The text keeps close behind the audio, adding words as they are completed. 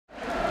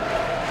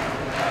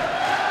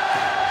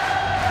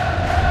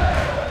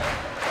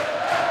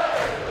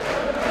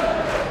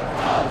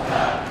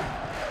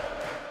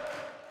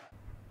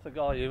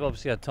you've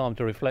obviously had time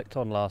to reflect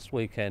on last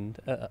weekend.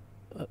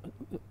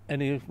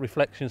 Any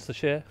reflections to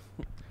share?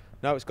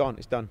 No, it's gone.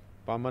 It's done.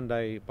 By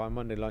Monday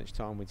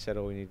lunchtime, we'd said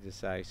all we needed to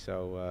say.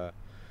 So,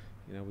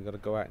 we've got to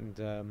go out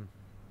and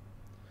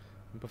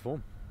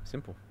perform.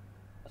 Simple.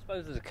 I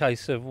suppose there's a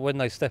case of when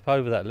they step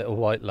over that little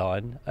white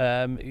line,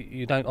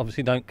 you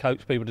don't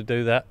coach people to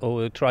do that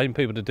or train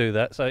people to do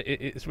that. So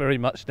it's very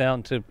much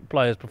down to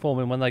players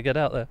performing when they get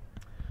out there.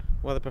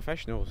 Well, the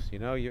professionals, the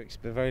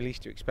very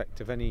least you expect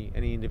of any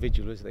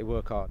individual is that they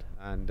work hard,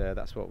 and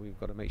that's what we've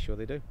got to make sure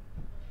they do.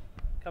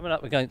 Coming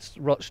up against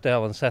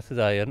Rochdale on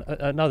Saturday, and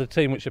another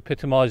team which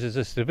epitomises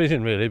this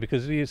division really,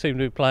 because you seem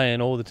to be playing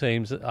all the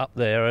teams up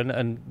there,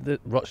 and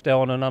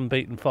Rochdale on an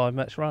unbeaten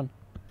 5-match run.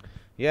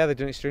 Yeah, they're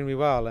doing extremely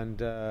well, and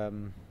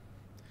the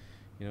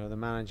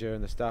manager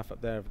and the staff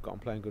up there have got on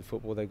playing good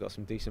football. They've got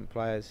some decent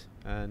players,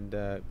 and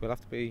we'll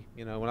have to be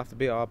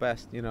at our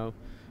best. We'll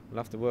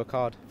have to work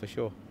hard for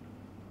sure.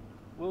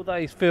 Will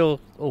they feel,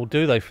 or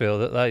do they feel,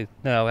 that they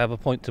now have a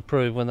point to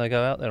prove when they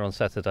go out there on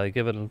Saturday,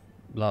 given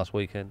last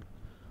weekend?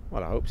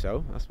 Well, I hope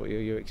so. That's what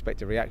you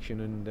expect, a reaction,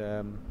 and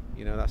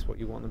that's what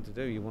you want them to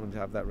do. You want them to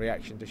have that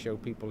reaction to show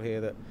people here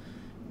that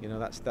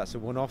that's a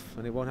one-off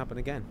and it won't happen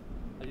again.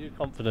 Are you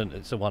confident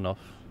it's a one-off?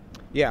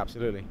 Yeah,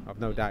 absolutely. I've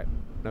no doubt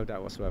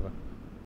whatsoever.